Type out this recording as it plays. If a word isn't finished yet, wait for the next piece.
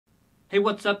Hey,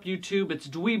 what's up YouTube? It's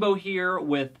Dweebo here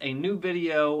with a new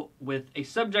video with a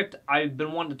subject I've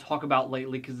been wanting to talk about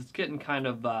lately because it's getting kind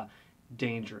of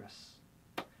dangerous.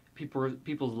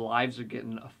 People's lives are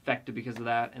getting affected because of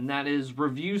that, and that is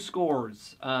review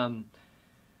scores.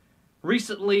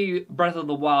 Recently, Breath of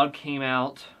the Wild came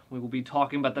out. We will be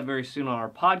talking about that very soon on our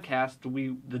podcast,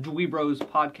 the Dweebros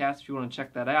podcast, if you want to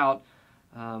check that out,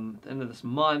 at the end of this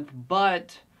month.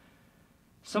 But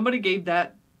somebody gave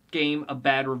that game a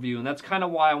bad review, and that's kind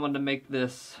of why I wanted to make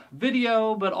this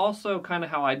video, but also kind of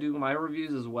how I do my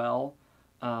reviews as well.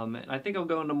 And I think I'll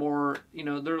go into more,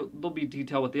 there'll be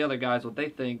detail with the other guys, what they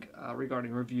think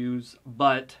regarding reviews,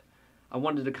 but I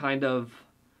wanted to kind of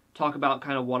talk about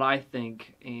kind of what I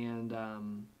think and,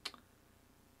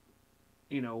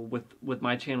 with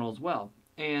my channel as well.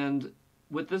 And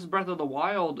with this Breath of the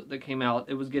Wild that came out,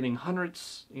 it was getting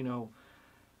hundreds,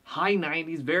 high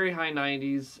 90s, very high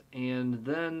 90s, and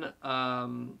then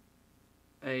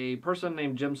a person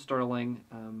named Jim Sterling,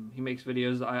 he makes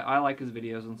videos, I like his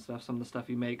videos and stuff, some of the stuff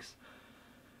he makes,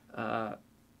 some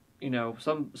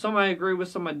I agree with,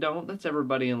 some I don't, that's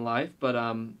everybody in life, but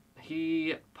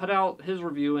he put out his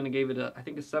review and he gave it I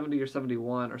think a 70 or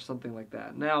 71 or something like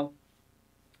that. Now,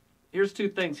 here's two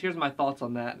things, here's my thoughts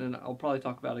on that, and I'll probably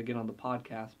talk about it again on the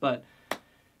podcast, but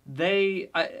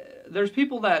there's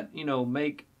people that,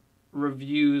 make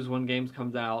reviews when games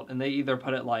comes out, and they either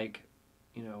put it like,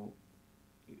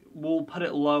 we'll put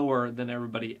it lower than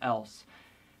everybody else.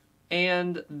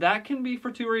 And that can be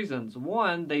for two reasons.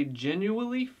 One, they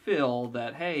genuinely feel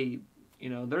that, hey,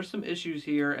 there's some issues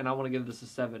here, and I want to give this a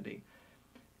 70.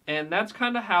 And that's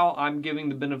kind of how I'm giving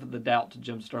the benefit of the doubt to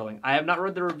Jim Sterling. I have not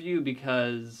read the review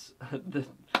because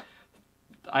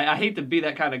I hate to be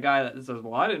that kind of guy that says,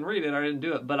 well, I didn't read it, I didn't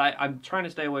do it. But I'm trying to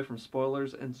stay away from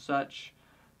spoilers and such.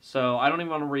 So I don't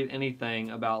even want to read anything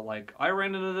about, like, I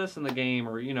ran into this in the game,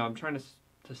 or, I'm trying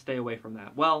to stay away from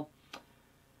that. Well,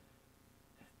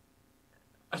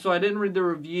 so I didn't read the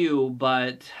review,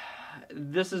 but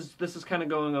this is kind of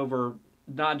going over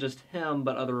not just him,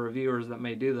 but other reviewers that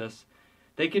may do this.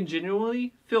 They can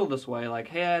genuinely feel this way, like,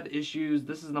 hey, I had issues,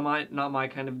 this is not my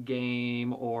kind of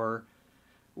game, or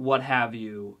what have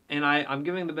you. And I'm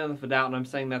giving the benefit of the doubt, and I'm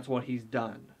saying that's what he's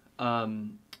done.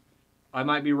 I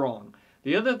might be wrong.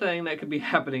 The other thing that could be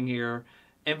happening here,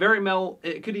 and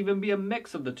it could even be a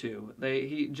mix of the two.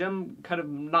 Jim kind of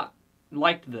not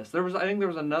liked this. I think there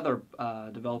was another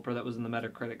developer that was in the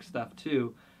Metacritic stuff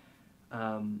too.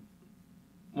 When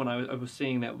I was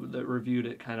seeing that reviewed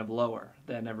it kind of lower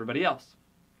than everybody else.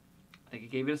 I think it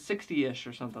gave it a 60-ish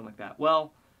or something like that.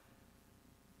 Well,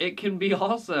 it can be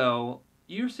also,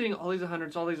 you're seeing all these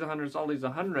 100s, all these 100s, all these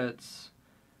 100s.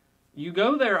 You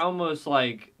go there almost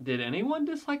like, did anyone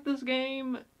dislike this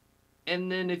game?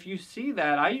 And then if you see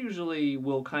that, I usually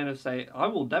will kind of say, I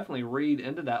will definitely read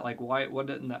into that, like, what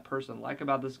didn't that person like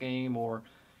about this game, or,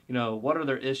 what are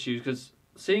their issues? Because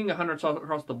seeing 100s all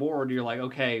across the board, you're like,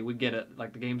 okay, we get it,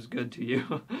 like, the game's good to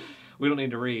you. We don't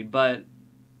need to read. But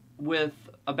with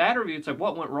a bad review, it's like,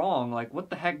 what went wrong? Like, what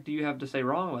the heck do you have to say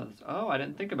wrong with it? Oh, I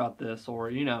didn't think about this, or,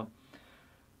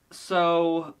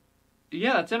 So,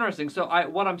 yeah, that's interesting. So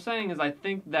what I'm saying is I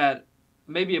think that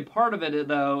maybe a part of it,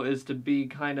 though, is to be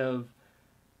kind of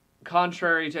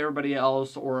contrary to everybody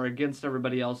else or against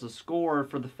everybody else's score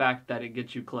for the fact that it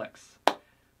gets you clicks.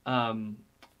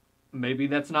 Maybe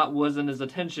wasn't his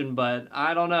intention, but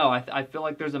I don't know. I feel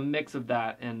like there's a mix of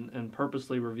that and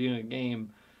purposely reviewing a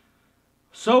game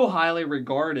so highly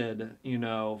regarded,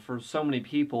 for so many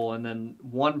people, and then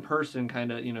one person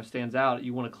kind of, stands out.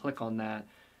 You want to click on that.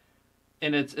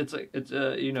 And it's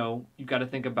you got to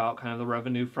think about kind of the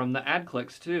revenue from the ad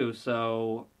clicks too.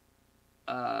 So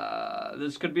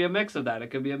this could be a mix of that. It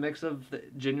could be a mix of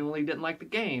genuinely didn't like the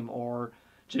game, or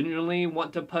genuinely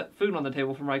want to put food on the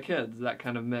table for my kids. That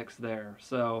kind of mix there.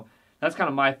 So that's kind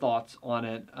of my thoughts on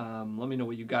it. Let me know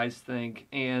what you guys think.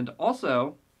 And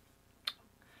also,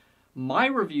 my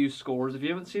review scores, if you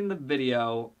haven't seen the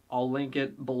video, I'll link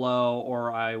it below,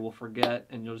 or I will forget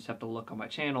and you'll just have to look on my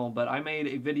channel. But I made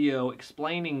a video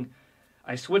explaining,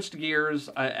 I switched gears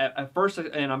at first,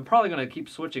 and I'm probably going to keep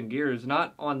switching gears,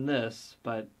 not on this,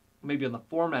 but maybe on the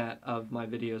format of my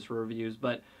videos for reviews.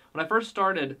 But when I first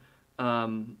started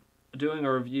doing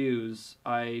reviews,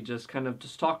 I just kind of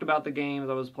talked about the games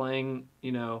I was playing,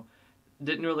 didn't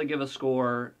really give a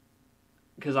score,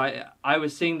 because I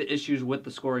was seeing the issues with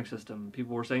the scoring system.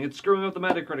 People were saying it's screwing up the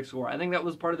Metacritic score. I think that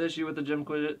was part of the issue with the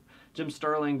Jim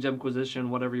Sterling,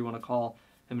 Jimquisition, whatever you want to call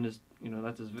him, and his,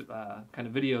 that's his kind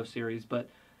of video series. But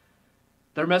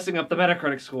they're messing up the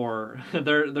Metacritic score.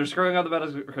 they're screwing up the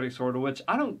Metacritic score, to which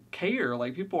I don't care.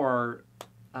 Like, people are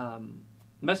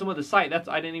messing with the site.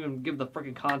 I didn't even give the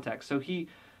freaking context. So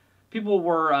people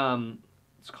were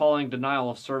it's calling denial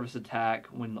of service attack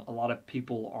when a lot of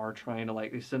people are trying to,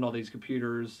 like, they send all these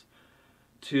computers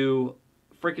to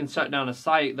freaking shut down a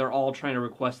site. They're all trying to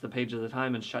request the page at a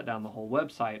time and shut down the whole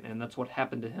website. And that's what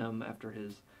happened to him after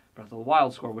his Breath of the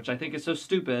Wild score, which I think is so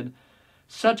stupid.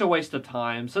 Such a waste of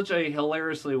time. Such a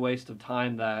hilariously waste of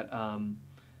time that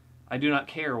I do not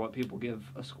care what people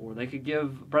give a score. They could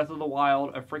give Breath of the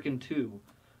Wild a freaking 2.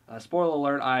 Spoiler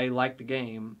alert, I like the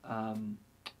game.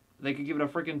 They could give it a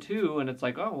freaking 2, and it's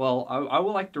like, oh, well, I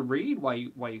would like to read why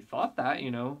you thought that, you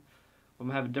know. We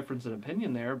might have a difference in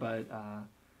opinion there, but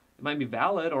it might be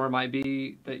valid, or it might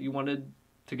be that you wanted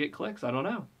to get clicks. I don't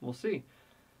know. We'll see.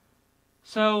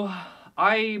 So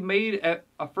I made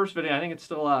a first video, I think it's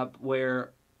still up,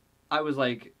 where I was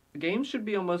like, games should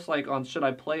be almost like on should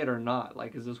I play it or not?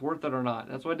 Like, is this worth it or not?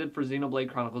 That's what I did for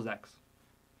Xenoblade Chronicles X.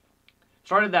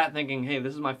 Started that thinking, hey,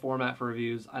 this is my format for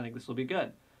reviews. I think this will be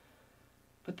good.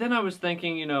 But then I was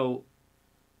thinking, you know,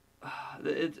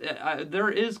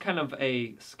 there is kind of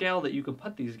a scale that you can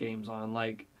put these games on.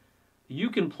 Like,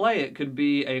 you can play it could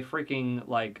be a freaking,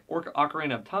 like,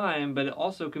 Ocarina of Time, but it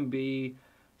also can be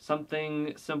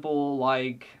something simple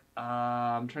like,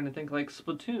 I'm trying to think, like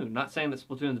Splatoon. Not saying that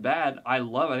Splatoon's bad. I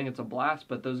think it's a blast,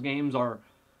 but those games are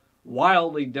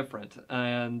wildly different,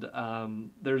 and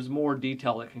there's more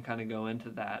detail that can kind of go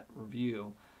into that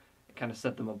review and kind of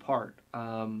set them apart.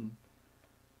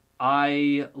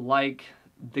 I like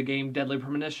the game Deadly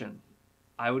Premonition.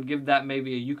 I would give that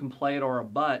maybe a you can play it or a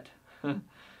butt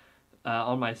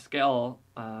on my scale.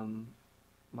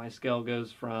 My scale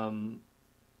goes from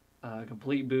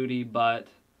complete booty, but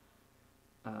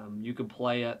you can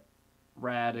play it,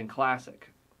 rad, and classic.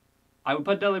 I would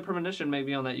put Deadly Premonition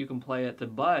maybe on that you can play it to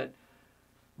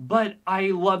but I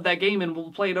love that game and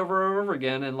will play it over and over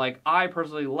again, and like I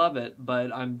personally love it,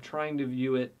 but I'm trying to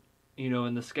view it, you know,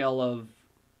 in the scale of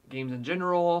games in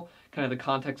general, kind of the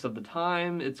context of the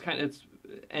time.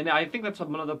 And I think that's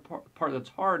one of the part that's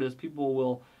hard is people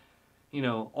will, you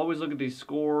know, always look at these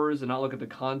scores and not look at the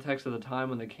context of the time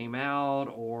when they came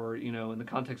out, or, you know, in the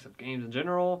context of games in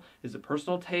general. Is it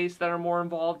personal tastes that are more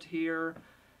involved here?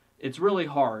 It's really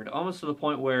hard, almost to the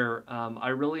point where I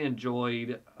really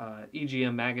enjoyed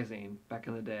EGM Magazine back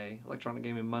in the day, Electronic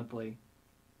Gaming Monthly.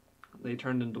 They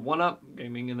turned into 1UP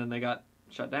Gaming, and then they got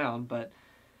shut down, but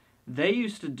they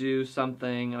used to do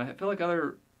something, and I feel like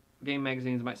other game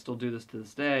magazines might still do this to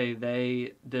this day.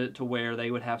 They did it to where they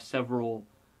would have several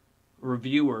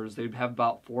reviewers. They'd have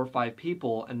about 4 or 5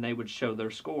 people, and they would show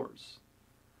their scores.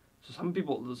 So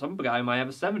some guy might have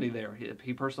a 70 there.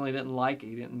 He personally didn't like it.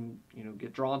 He didn't, you know,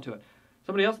 get drawn to it.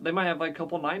 Somebody else, they might have like a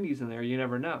couple 90s in there. You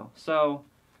never know. So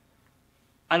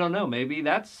I don't know. Maybe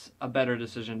that's a better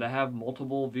decision to have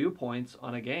multiple viewpoints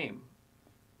on a game.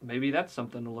 Maybe that's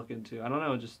something to look into. I don't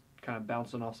know. Just kind of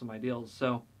bouncing off some ideals.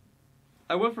 So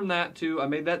I went from that to, I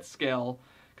made that scale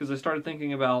because I started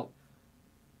thinking about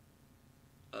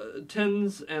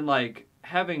tens and like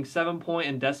having 7-point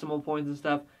and decimal points and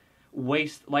stuff.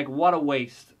 Waste, like what a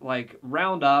waste. Like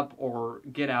round up or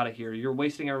get out of here. You're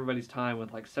wasting everybody's time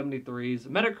with like 73s.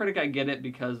 Metacritic, I get it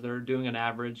because they're doing an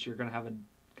average. You're going to have a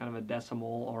kind of a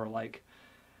decimal or like,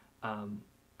 I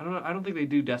don't know. I don't think they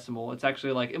do decimal. It's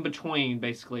actually like in between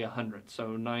basically 100.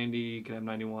 So 90, you can have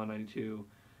 91, 92,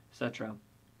 etc.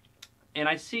 And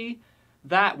I see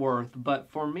that worth,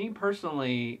 but for me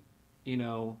personally, you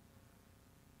know,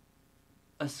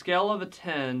 a scale of a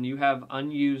 10, you have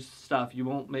unused stuff. You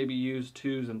won't maybe use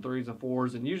 2s and 3s and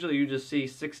 4s, and usually you just see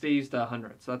 60s to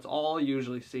 100s. That's all you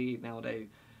usually see nowadays,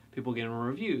 people getting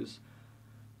reviews.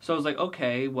 So I was like,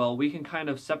 okay, well, we can kind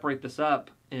of separate this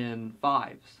up in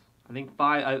 5s. I think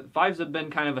 5s have been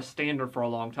kind of a standard for a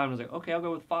long time. I was like, okay, I'll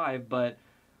go with 5, but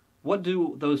what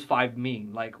do those 5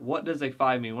 mean? Like, what does a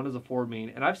 5 mean? What does a 4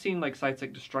 mean? And I've seen like sites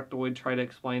like Destructoid try to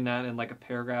explain that in like a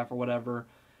paragraph or whatever.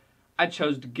 I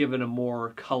chose to give it a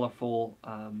more colorful,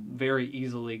 very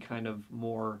easily kind of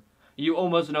more, you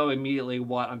almost know immediately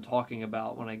what I'm talking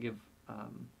about when I give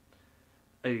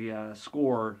a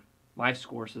score, my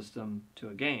score system to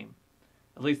a game.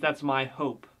 At least that's my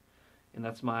hope, and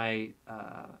that's my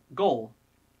goal.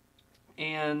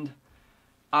 And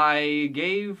I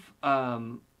gave,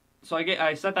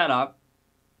 I set that up,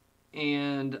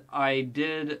 and I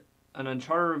did an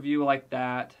Uncharted review like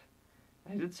that.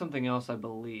 I did something else, I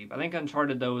believe. I think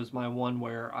Uncharted, though, is my one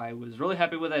where I was really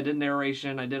happy with it. I did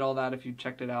narration. I did all that, if you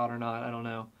checked it out or not. I don't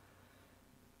know.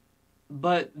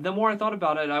 But the more I thought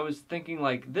about it, I was thinking,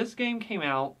 like, this game came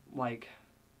out, like,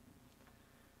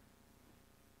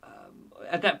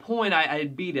 at that point, I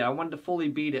had beat it. I wanted to fully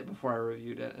beat it before I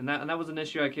reviewed it. And that was an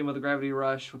issue I came with the Gravity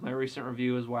Rush with my recent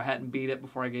review, is where I hadn't beat it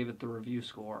before I gave it the review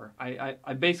score.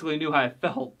 I basically knew how I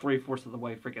felt 3/4 of the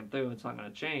way freaking through. It's not going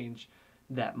to change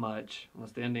that much,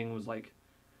 unless the ending was like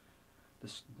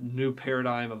this new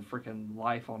paradigm of freaking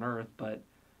life on Earth. But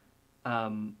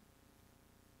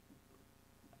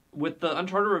with the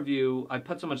Uncharted review, I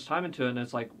put so much time into it, and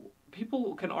it's like,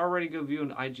 people can already go view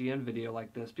an IGN video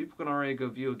like this. People can already go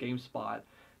view a GameSpot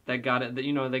that got it. That,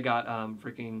 you know, they got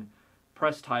freaking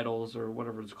press titles or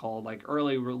whatever it's called, like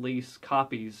early release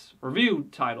copies, review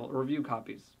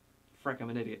copies. Frick, I'm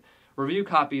an idiot. Review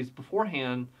copies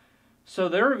beforehand, so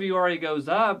their review already goes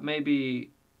up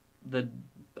maybe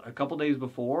a couple days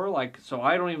before. Like, so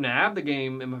I don't even have the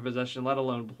game in my possession, let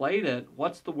alone played it.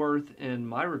 What's the worth in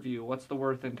my review? What's the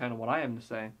worth in kind of what I have to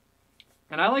say?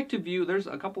 And I like to view, there's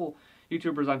a couple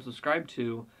YouTubers I'm subscribed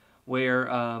to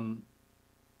where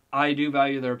I do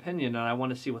value their opinion, and I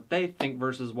want to see what they think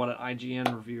versus what an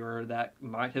IGN reviewer that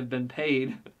might have been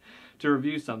paid to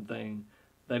review something.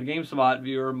 That GameSpot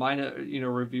reviewer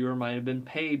might have been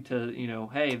paid to, you know,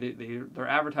 hey, they're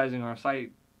advertising our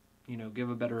site, you know, give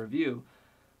a better review.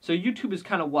 So YouTube is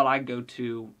kind of what I go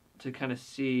to kind of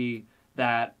see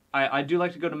that. I do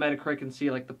like to go to Metacritic and see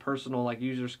like the personal like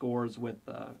user scores with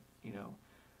you know,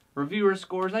 reviewer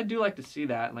scores. I do like to see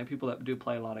that, and like people that do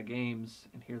play a lot of games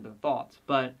and hear their thoughts.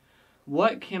 But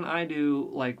what can I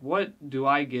do? Like, what do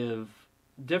I give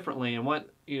differently? And what,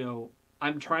 you know,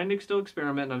 I'm trying to still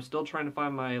experiment, and I'm still trying to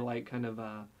find my like kind of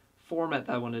format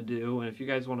that I want to do. And if you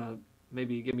guys want to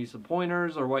maybe give me some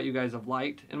pointers, or what you guys have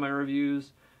liked in my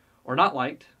reviews or not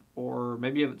liked, or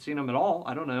maybe you haven't seen them at all,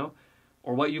 I don't know,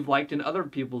 or what you've liked in other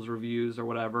people's reviews or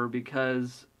whatever,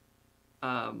 because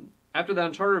after the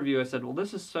Uncharted review, I said, well,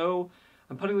 this is so,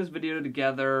 I'm putting this video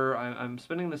together, I'm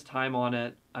spending this time on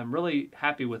it, I'm really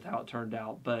happy with how it turned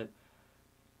out, but,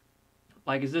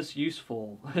 like, is this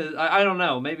useful? I don't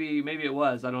know, maybe it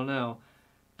was, I don't know,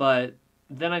 but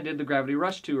then I did the Gravity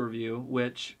Rush 2 review,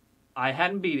 which I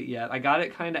hadn't beat it yet. I got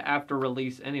it kind of after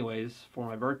release anyways, for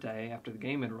my birthday, after the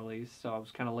game had released, so I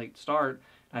was kind of late start,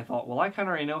 and I thought, well, I kind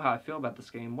of already know how I feel about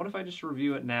this game, what if I just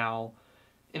review it now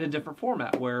in a different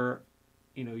format, where,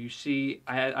 you know, you see,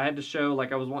 I had to show,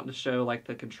 like, I was wanting to show, like,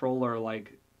 the controller,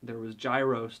 like, there was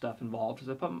gyro stuff involved,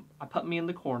 so I put me in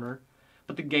the corner,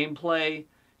 but the gameplay,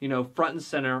 you know, front and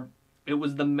center, it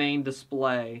was the main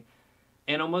display,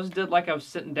 and almost did like I was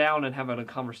sitting down and having a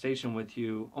conversation with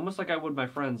you, almost like I would my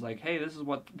friends, like, hey, this is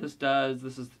what this does,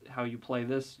 this is how you play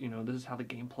this, you know, this is how the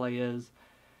gameplay is,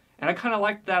 and I kind of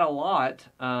liked that a lot,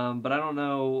 but I don't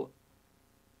know,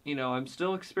 you know, I'm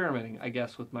still experimenting, I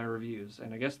guess, with my reviews,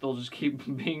 and I guess they'll just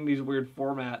keep being these weird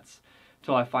formats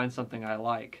till I find something I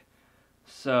like.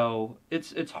 So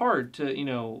it's hard to, you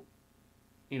know,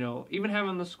 even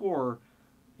having the score,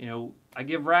 you know, I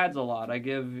give rads a lot. I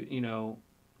give, you know,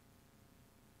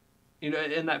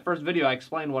 in that first video, I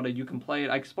explained what you can play.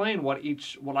 I explained what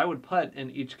I would put in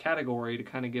each category to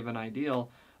kind of give an idea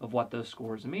of what those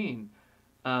scores mean.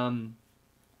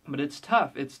 But it's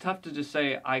tough. It's tough to just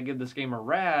say, I give this game a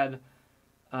rad,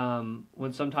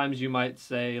 when sometimes you might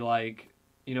say, like,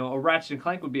 you know, a Ratchet &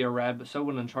 Clank would be a rad, but so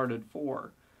would Uncharted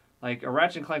 4. Like, a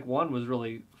Ratchet & Clank 1 was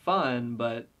really fun,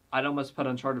 but I'd almost put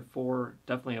Uncharted 4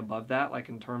 definitely above that, like,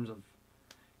 in terms of,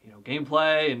 you know,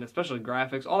 gameplay, and especially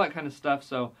graphics, all that kind of stuff,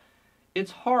 so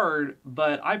it's hard,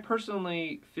 but I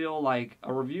personally feel like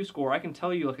a review score, I can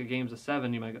tell you, like, a game's a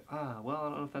 7, you might go, well, I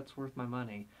don't know if that's worth my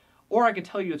money. Or I can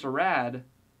tell you it's a rad,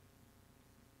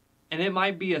 and it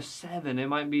might be a 7. It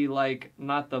might be, like,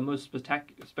 not the most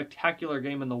spectacular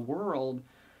game in the world,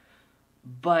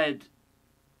 but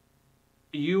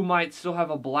you might still have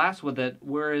a blast with it,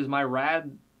 whereas my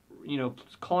rad, you know,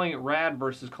 calling it rad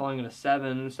versus calling it a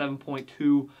 7,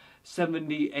 7.2,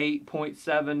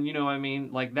 78.7, you know what I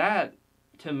mean? Like, that,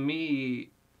 to me,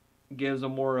 gives a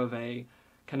more of a,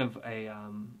 kind of a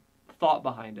thought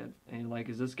behind it. And, like,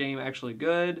 is this game actually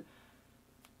good?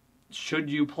 Should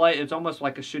you play it? It's almost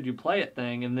like a should you play it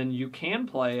thing, and then you can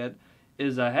play it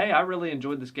is a, hey, I really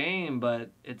enjoyed this game, but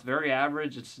it's very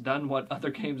average, it's done what other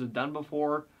games have done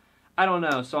before. I don't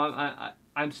know, so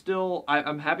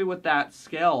I'm happy with that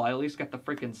scale. I at least got the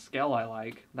freaking scale I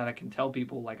like, that I can tell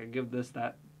people, like, I give this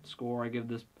that score, I give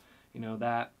this, you know,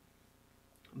 that.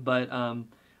 But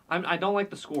I don't like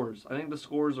the scores. I think the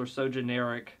scores are so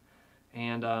generic,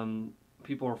 and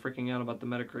people are freaking out about the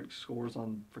Metacritic scores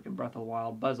on freaking Breath of the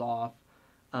Wild. Buzz off.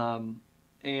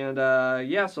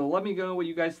 Yeah, so let me know what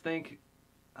you guys think.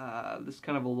 This is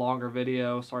kind of a longer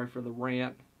video. Sorry for the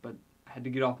rant, but I had to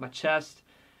get off my chest.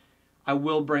 I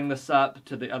will bring this up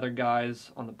to the other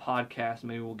guys on the podcast.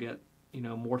 Maybe we'll get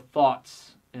more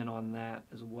thoughts in on that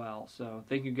as well. So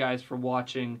thank you guys for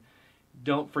watching.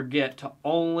 Don't forget to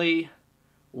only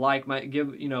like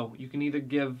you can either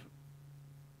give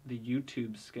the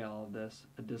YouTube scale of this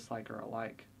a dislike or a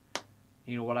like.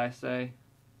 You know what I say?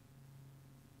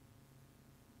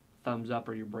 Thumbs up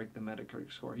or you break the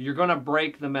Metacritic score. You're gonna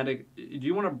break the Do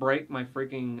you want to break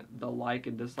the like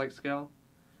and dislike scale?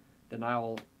 Then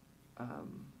I'll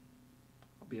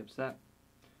be upset.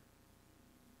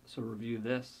 So review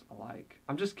this a like.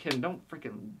 I'm just kidding. Don't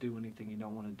freaking do anything you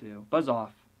don't want to do. Buzz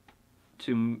off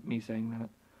to me saying that.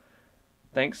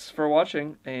 Thanks for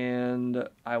watching, and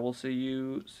I will see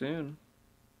you soon.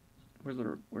 Where's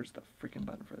the freaking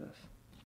button for this?